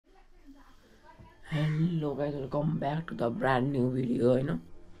Hello guys welcome back to the brand new video होइन।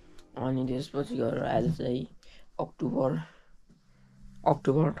 अनि त्यसपछि गएर आज चाहिँ अक्टोबर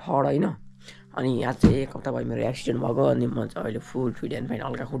 3 होइन। अनि आज चाहिँ एक हप्ता भयो मेरो एक्सिडेन्ट भएको। अनि म चाहिँ अहिले फुल फिट एन्ड फाइन,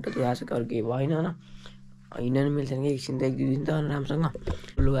 हल्का खुट्टा दुखाएको छ, अरू केही भएन होइन। हिँड्न मिल्छ कि एकछिन त 1-2 दिन त राम्रोसँग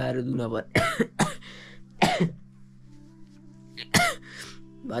लुगाहरू धुन पर्यो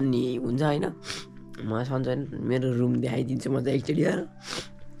भन्ने हुन्छ होइन। म सन्चै मेरो रुम देखाइदिन्छु म चाहिँ एकचोटि यार,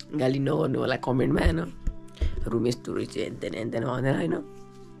 गाली नगर्नु होला कमेन्टमा होइन। रुम यस्तो रहेछ हेनतेन भनेर होइन।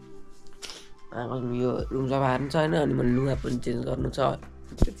 यो रुम सफा हार्नु छ होइन। अनि मैले लुगा पनि चेन्ज गर्नु छ।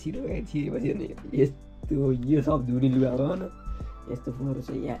 छिरेपछि यस्तो यो सब धुने लुगा हो होइन। यस्तो फोहोर छ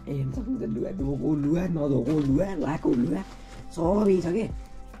यहाँ हेर्न सक्नुहुन्छ। लुगा धोएको लुगा नधोएको लुगा लगाएको लुगा सबै छ कि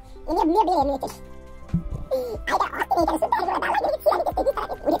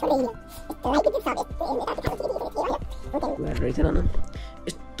रहेछ न।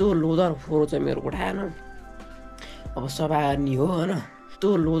 यस्तो लोदर फोहोर छ मेरो कोठा होइन। अब सफा गर्ने हो होइन। यस्तो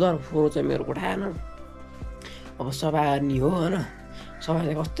लोदर फोहोर छ मेरो कोठा होइन। अब सफा गर्ने हो होइन। सफा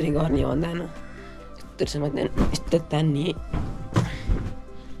चाहिँ कसरी गर्ने भन्दा होइन, यस्तोसम्म यस्तो तान्ने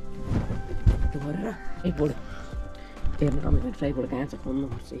गरेर ट्राइपोड हेर्नु कमेन्ट ट्राइपोड कहाँ छ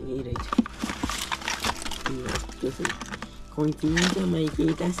खोज्नुपर्छ। यही रहेछ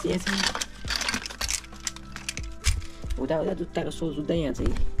माइकी टाँसिया छ। उता जुत्ताको सोच उता यहाँ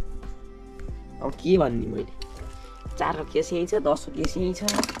चाहिँ अब के भन्ने मैले। 4को केस यहीँ छ, 10को केस यहीँ छ,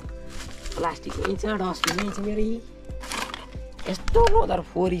 प्लास्टिक यहीँ छ, डस्टबिन यहीँ छ मेरो। यस्तो लोदर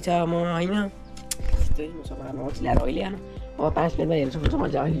फोरी छ म होइन। यस्तो म सफा नचिलाएर अहिले होइन। अब 5 मिनटमा हेर्न सक्नुहुन्छ।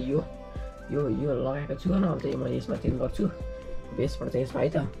 मैले अहिले यो लगाएको छु होइन। अब चाहिँ म यसमा चेन्ज गर्छु। बेसबाट चाहिँ यसमा है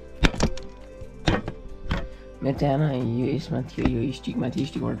त मेरो चाहिँ होइन। यो यसमा थियो, यो स्टिकमा थियो,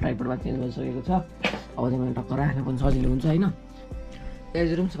 स्टिकबाट ट्राइपडमा चेन्ज गरिसकेको छ। अब चाहिँ मैले टक्क राख्न पनि सजिलो हुन्छ होइन।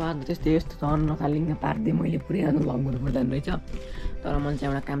 एज रुम सफा त्यस्तै यस्तो झन् नथालिङ पारिदिएँ मैले, पुरै भ्लग गर्नु पर्दैन रहेछ। तर मैले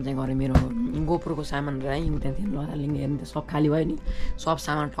चाहिँ एउटा काम चाहिँ गरेँ। मेरो गोप्रोको सामान राखेँ त्यहाँदेखि नथालिङ हेर्नु त सब खाली भयो नि। सब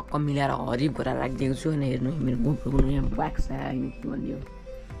सामान टक्क मिलाएर हरिब गरेर राखिदिएको छु होइन। हेर्नु मेरो गोप्रोको नयाँ ब्याक्स आयो के भन्ने हो।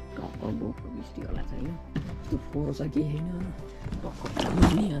 टक्क गोप्रो स्टिकवाला छ होइन। त्यो फोहोर छ कि होइन टक्क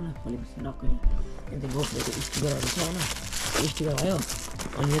नि होइन। फलेपछि टक्क त्यहाँदेखि गोप्रोको स्टिकरहरू छ होइन। स्टिकर भयो।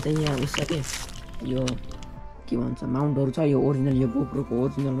 अनि यो चाहिँ यहाँ उस के यो के भन्छ माउन्टहरू छ। यो ओरिजिनल यो गोप्रोको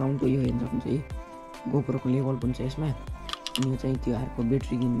ओरिजिनल माउन्ट हो। यो हेर्न सक्नुहुन्छ। यो गोप्रोको लेभल पनि छ यसमा। अनि यो चाहिँ त्यो अर्को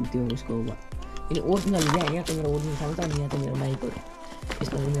ब्याट्री किन्नु त्यो उसको किन ओरिजिनल यहाँ चाहिँ मेरो ओरिजिनल सामान छ। अनि यहाँ चाहिँ मेरो माइकहरू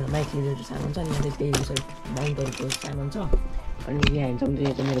यसमा चाहिँ मेरो माइक रिलेटेड सामान छ। अनि यहाँ चाहिँ त्यही उसरी माउन्टहरूको सामान छ। अनि यहाँ हेर्न सक्नुहुन्छ।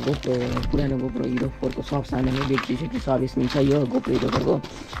 यो चाहिँ मेरो गोप्रो पुरानो गोप्रो हिरो 4को सब सामान हो। ब्याट्री सेट्री सब यसमा छ। यो गोप्रो हिरो 4को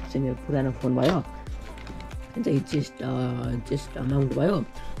चाहिँ मेरो पुरानो फोन भयो। अनि चाहिँ चेस्ट माउन्ट भयो।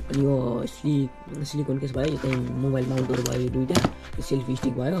 अनि यो सिलिकोन केस भयो। यो चाहिँ मोबाइल माउन्टहरू भयो दुईवटा। यो सेल्फी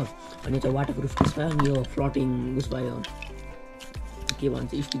स्टिक भयो। अनि चाहिँ वाटरप्रुफ केस भयो। अनि यो फ्लोटिङ उस भयो के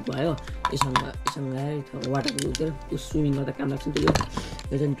भन्छ स्टिक भयो। यससँग वाटरप्रुफ उस स्विमिङ गर्दा काम लाग्छ नि त।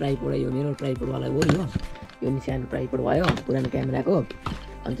 यो चाहिँ ट्राइपोड यो मेरो ट्राइपोडवाला हो। यो नि सानो ट्राइपोड भयो पुरानो क्यामेराको।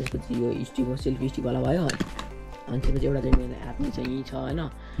 अनि त्यसपछि यो स्टिक हो सेल्फी स्टिकवाला भयो। अनि त्यसपछि एउटा चाहिँ मेरो हातमा चाहिँ यहीँ छ होइन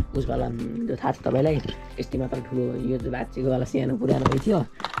उसवाला त्यो थाहा छ तपाईँलाई। यति मात्र ठुलो यो चाहिँ बाच्चेकोवाला सानो पुरानो भइ थियो।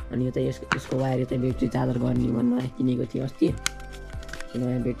 अनि यो चाहिँ यसको वायर चाहिँ ब्याट्री चार्जर गर्ने भन्नु किनेको थिएँ अस्ति।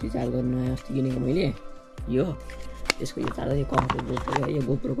 नयाँ ब्याट्री चार्ज गर्नु नयाँ अस्ति किनेको मैले। यो यसको यो चार्जर यो कम्प्युटर गोप्रो यो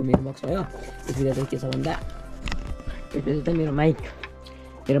गोप्रोको मेरो बक्स भयो। त्यसपछि चाहिँ के छ भन्दा त्यसपछि चाहिँ मेरो माइक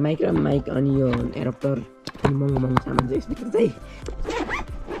र माइक अनि यो एडप्टर महँगो सामान चाहिँ स्पिकर चाहिँ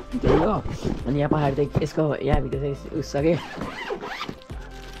त्यही हो। अनि यहाँ पहाड चाहिँ यसको यहाँभित्र चाहिँ उस छ कि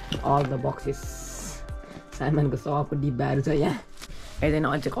अल द बक्सेस सामानको सबको डिब्बाहरू छ यहाँ। हेर्दैन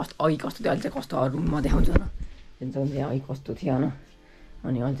अहिले चाहिँ कस्तो अघि कस्तो थियो अहिले चाहिँ कस्तो रुममा देखाउँछ न। हेर्छ भने यहाँ अघि कस्तो थियो होइन।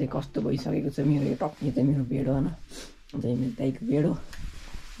 अनि अहिले चाहिँ कस्तो भइसकेको छ मेरो यो टक्क। यो चाहिँ मेरो बेड हो होइन। चाहिँ मेरो दाइको बेड हो।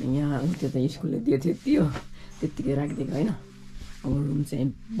 यहाँ त्यो चाहिँ स्कुलले दिएको थियो त्यत्तिकै राखिदिएको होइन। अब रुम चाहिँ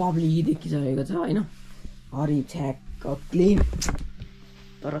बब्ली देखिसकेको छ होइन। हरिब छ्याक क्लिन।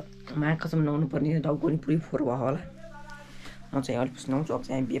 तर माघसम्म नुहाउनु पर्ने टाउको पनि पुरै फोहोर भयो होला। म चाहिँ अलिक नुहाउँछु। अब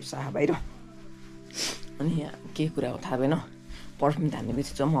चाहिँ बेप्सा बाहिर। अनि यहाँ के कुरा हो थाहा भएन। पर्फ्युम धान्ने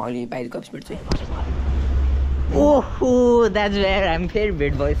बित्तिकै चाहिँ म अहिले बाहिरको स्पिड चाहिँ ओहो दाजुभाइ हामी फेरि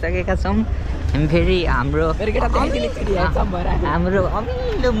भेट भइसकेका छौँ। हामी फेरि हाम्रो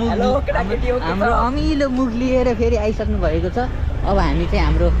अमिलो मुख लिएर फेरि आइसक्नु भएको छ। अब हामी चाहिँ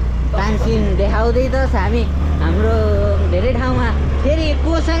हाम्रो तानसिन देखाउँदै त हामी हाम्रो धेरै ठाउँमा फेरि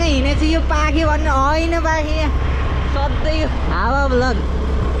कोसँग हिँडेको यो पाखे भन्ने होइन। पाखे सधैँ हावा भ्लग।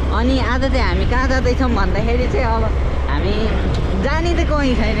 अनि आज चाहिँ हामी कहाँ जाँदैछौँ भन्दाखेरि चाहिँ अब हामी जाने त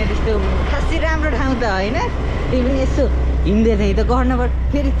कहीँ छैन त्यस्तो खासै राम्रो ठाउँ त होइन। तिमी यसो हिँड्दै थिएँ त गर्नु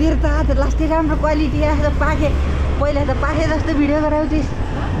पर्यो फेरि तेरो त आज लास्टै राम्रो क्वालिटी आएको छ पाखे पहिला त पाखे जस्तो भिडियो गराउँथिस्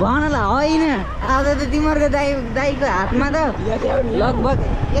भन ल होइन आज त तिमीहरूको दाईको हातमा त लगभग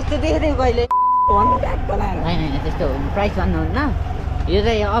यस्तो देख्थ्यौ कहिले होइन त्यस्तो प्राइस भन्नुहुन्न यो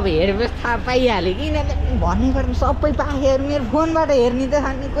चाहिँ अब हेरेपछि थाहा पाइहाल्यो कि यिनीहरूले भन्ने गर्नु सबै पाखेहरू मेरो फोनबाट हेर्ने त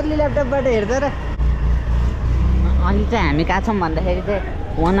खाने कसले ल्यापटपबाट हेर्छ र अनि चाहिँ हामी कहाँ छौँ भन्दाखेरि चाहिँ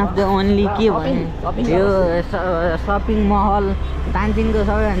वान अफ द ओन्ली के भने यो सपिङ महल तानसिनको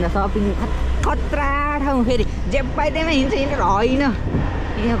सबैभन्दा सपिङ खतरा ठाउँ फेरि जे पाइदिएमा हिँड्छ यिनीहरू होइन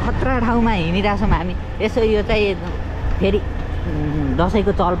यहाँ खतरा ठाउँमा हिँडिरहेछौँ हामी यसो यो चाहिँ फेरि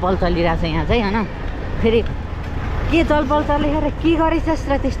दसैँको चलपल चलिरहेछ यहाँ चाहिँ होइन फेरि के चलपल चलेको र के गरेछस्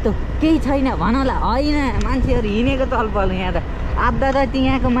र त्यस्तो केही छैन भन ल होइन मान्छेहरू हिँडेको चलपल यहाँ त आधा जति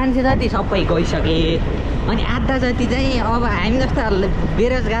यहाँको मान्छे जति सबै गइसके अनि आधा जति चाहिँ अब हामी जस्ता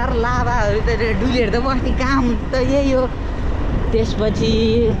बेरोजगार लाभाहरू त डुलेहरू त बस्ने काम त यही हो त्यसपछि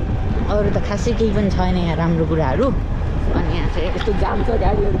अरू त खासै केही पनि छैन यहाँ राम्रो कुराहरू अनि यहाँ चाहिँ यस्तो जाम छ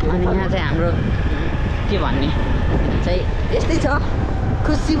गाडीहरू अनि यहाँ चाहिँ हाम्रो के भन्ने चाहिँ यस्तै छ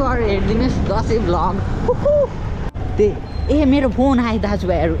खुसी भएर हेरिदिनुहोस् दसैँ भ्लग त्यही ए मेरो फोन आयो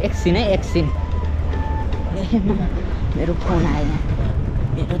दाजुभाइहरू एकछिन है एकछिन ए मेरो फोन आयो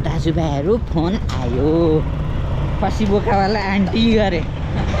मेरो दाजुभाइहरू फोन आयो पछि बोकावाला आन्टी गरे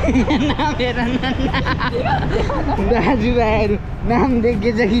नाम हेर दाजुभाइहरू नाम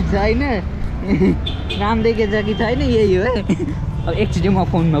देखेछ कि छैन नाम देखेछ कि छैन यही हो है अब एकचोटि म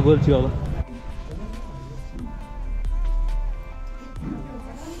फोनमा बोल्छु अब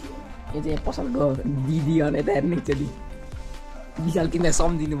यो चाहिँ पसलको दिदी अनि त हेर्ने एकचोटि विशाल तिमीलाई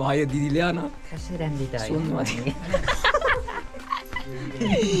सम्झिनु भयो दिदीले न खासै राम्रो त सुन्नु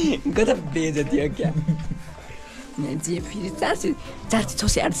गजब बेइज्जती हो क्या यहाँ जे फेरि 400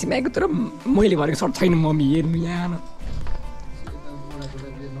 600 800 आएको तर मैले भनेको सर्ट छैन मम्मी हेर्नु यहाँ न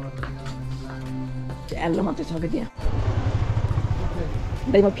एल्लो मात्रै छ क्या त्यहाँ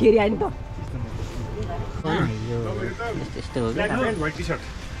दाइ म फेरि आएँ नि त यस्तो हो क्या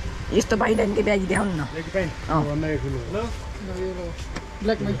यस्तो बाइक लाइनको ब्याग देखाउनु न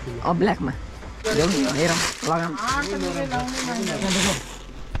ब्ल्याकमा ल्याउनु न हेरौँ लगाउँ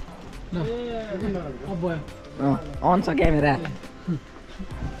अन छ क्यामेरा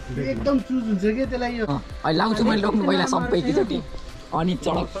एकदम चुज हुन्छ के त्यसलाई यो अहिले लाउँछु मैले लग्नु पहिला सबै एकैचोटि अनि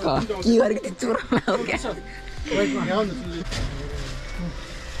चडक्क के गरेको त्यो चोर क्या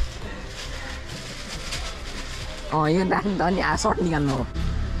यो राख्नु त अनि सर्ट निकाल्नु हो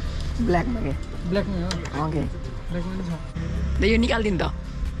ब्ल्याकमा के ब्ल्याकमा हो ओके ब्ल्याकमा नि छ यो निकालिदिनु त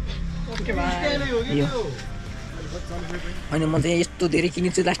यो होइन म चाहिँ यस्तो धेरै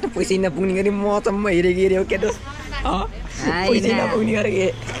किनेछु लास्टमा पैसै नपुग्ने गरी म चम्म हेरेको हेऱ्यो क्या दोस्त पैसै नपुग्ने गरेको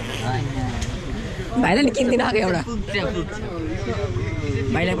भाइलाई नि किनिदिनु आएको एउटा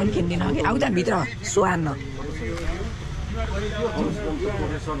भाइलाई पनि किनिदिनु आएको आउँदा भित्र सोहान्न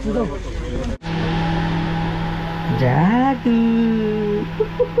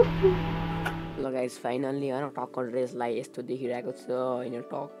ल गाइस फाइनल्ली होइन टक्क ड्रेसलाई यस्तो देखिरहेको छ होइन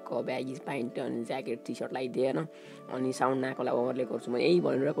टक्क ब्यागिज प्यान्ट अनि ज्याकेट टी सर्ट लगाइदिएँ होइन अनि साउन्ड नआएको लागि ओभरले गर्छु म यही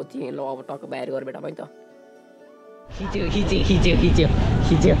भनिरहेको थिएँ ल अब टक्क बाहिर गएर बेटा पनि त खिच्यो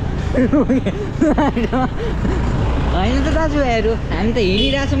होइन त दाजुभाइहरू हामी त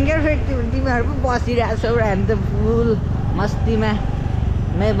हिँडिरहेछौँ क्या फेरि तिमीहरू पनि बसिरहेछौ र हामी त फुल मस्तीमा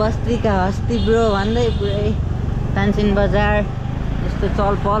मै बस्ती का हस्ती ब्रो भन्दै पुरै तानसिन बजार यस्तो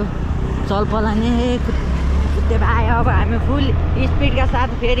चलपल अनि कुद्दै भाइ अब हामी फुल स्पिडका साथ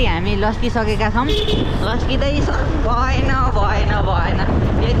फेरि हामी लस्किसकेका छौँ लस्किँदै भएन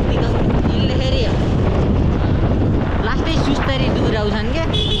यतिको हिँड्दै फेरि लास्टै सुस्तरी दुराउँछन् क्या म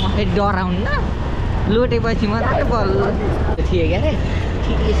फेरि डराउन्न लोटेपछि मात्रै बल्ल थिएँ क्या रे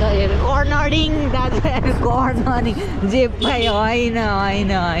ठिकै छ कर्नरिङ दाजुभाइहरू कर्नरिङ जे पाइ होइन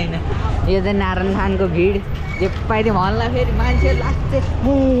यो चाहिँ नारायण खानको भिड जे पाइदियो भन्ला फेरि मान्छे लास्ट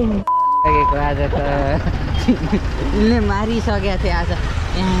सकेको आज त यिनले मारिसकेको थियो आज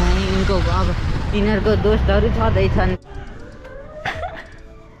यहाँ यिनको अब यिनीहरूको दोस्तहरू छँदैछन्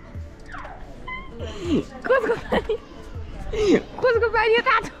कसको पानी हो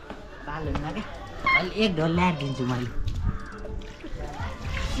तातो पालुमा क्या अहिले एक ढोल ल्याएर दिन्छु मैले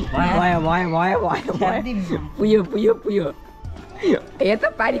भयो पुयो हेर त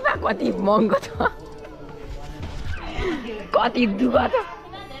पानीमा कति महँगो छ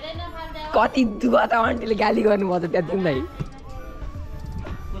कति दुःख त आन्टीले गाली गर्नुभयो त त्यहाँ तिमीलाई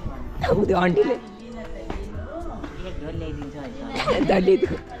त्यो आन्टीले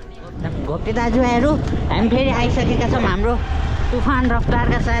घोप्टे दाजुभाइहरू हामी फेरि आइसकेका छौँ हाम्रो तुफान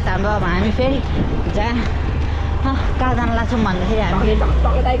रफ्तारका साथ अब हामी फेरि कहाँ जान लाग्छौँ भन्दाखेरि हामी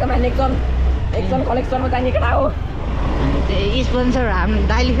टके दाइकोमा नेक्सन कलेक्सनमा चाहिने केटा हो। त्यो स्पोन्सर हाम्रो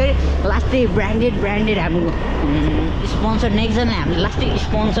दाइले फेरि लास्टै ब्रान्डेड हाम्रो स्पोन्सर नेक्सनले हामीले लास्टै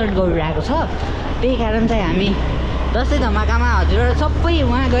स्पोन्सर गरिरहेको छ। त्यही कारण चाहिँ हामी दसैँ धमाकामा हजुरहरू सबै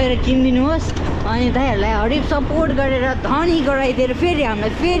उहाँ गएर किनिदिनुहोस् अनि दाइहरूलाई हरेक सपोर्ट गरेर धनी गराइदिएर फेरि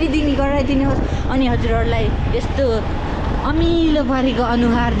हामीलाई फेरि गराइदिनुहोस् अनि हजुरहरूलाई यस्तो अमिलो पारेको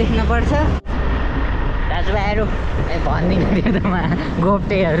अनुहार देख्नुपर्छ। दाजुभाइहरू भन्दिनँ त्यो त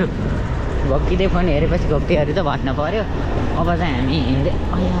घोप्टेहरू भक्किँदै फोन हेरेपछि घोप्टेहरू त भन्न पऱ्यो। अब चाहिँ हामी हिँड्दैछौँ।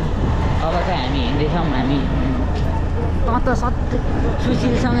 हामी त सत्य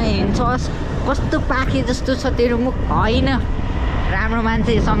सुशीलसँग हिँड्छस् कस्तो पाखे जस्तो छ तेरो मुख होइन। राम्रो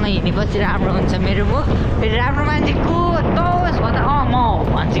मान्छेसँग हिँडेपछि राम्रो हुन्छ मेरो मुख। फेरि राम्रो मान्छे को तोस् भन्दा म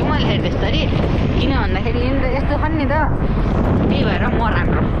भन्छु मैले त्यस्तरी किन भन्दाखेरि यस्तो छ नि त त्यही भएर म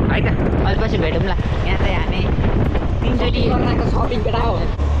राम्रो है त। अहिले पछि भेटौँला। यहाँ चाहिँ हामी 3 चोटि सपिङ केटा हो।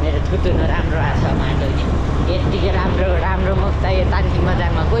 मेरो थुतुनो राम्रो आएको छ माटो नि यत्तिकै राम्रो मुख त यो तानसिङ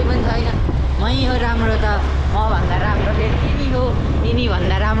बजारमा कोही पनि छैन। मै हो राम्रो त मभन्दा राम्रो फेरि यिनी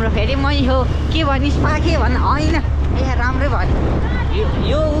भन्दा राम्रो फेरि मै हो। के भनिस् पाखे भन् होइन राम्रै भन्यो।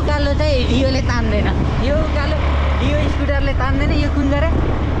 यो उकालो चाहिँ डियोले तान्दैन। यो उकालो डियो स्कुटरले तान्दैन। यो कुन गरे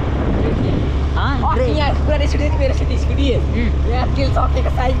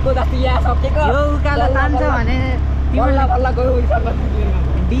यो उकालो तान्छ भने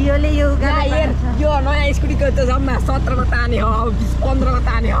डियोले यो उकालो यो नयाँ स्कुटीको त जम्मा 17 को ताने हो, 15 को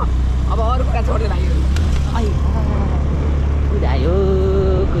ताने हो। अब अरू कुरा छोड्दै भाइहरू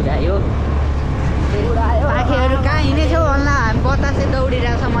कुदायो पाखेहरू कहाँ हिँडेछौ होला। हामी बतासे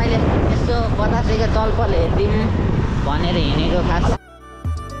दौडिरहेको छ। मैले यस्तो बतासेको चलपल हेरिदिउँ भनेर हिँडेको खास।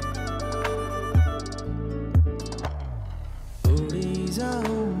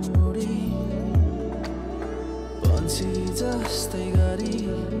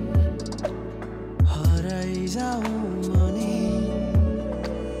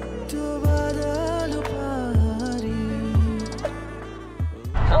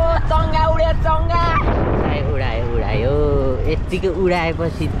 उडायो यत्तिकै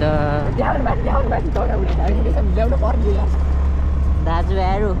उडाएपछि त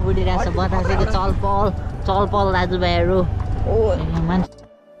दाजुभाइहरू उडिरहेको छ बतासेको चलपल दाजुभाइहरू मान्छे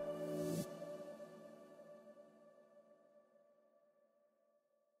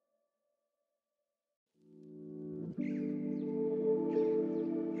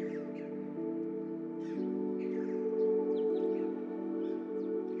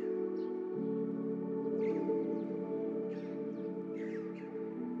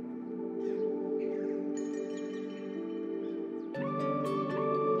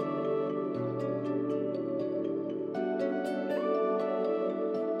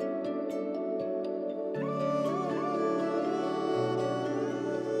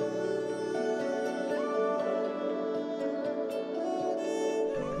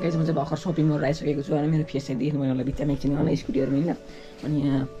गाइस म चाहिँ भर्खर सपिङ गरेर आइसकेको छु अनि मेरो फेस चाहिँ देख्नु मलाई बित्थामा एकछिन होला स्कुटीहरूमा होइन। अनि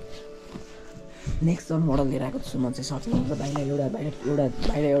यहाँ नेक्स्ट जन मोडल लिएर आएको छु म चाहिँ सपिङ गरेर।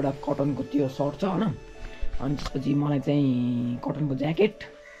 बाहिर एउटा कटनको त्यो सर्ट छ होइन। अनि त्यसपछि मलाई चाहिँ कटनको ज्याकेट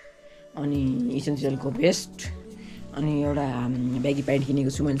अनि इसेन्सियलको भेस्ट अनि एउटा ब्यागी प्यान्ट किनेको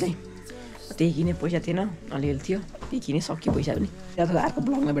छु मैले चाहिँ। त्यही किने पैसा थिएन अलिअलि थियो त्यही किने सक्यो पैसा पनि। त्यहाँ त अर्को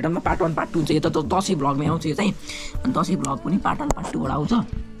ब्लगमा भेटौँ न। पार्ट 1 पार्ट 2 चाहिँ यो त दसैँ ब्लगमै आउँछ यो चाहिँ। अनि दसैँ ब्लग पनि पार्ट 1 पार्ट 2बाट आउँछ।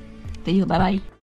 त्यही हो बाई।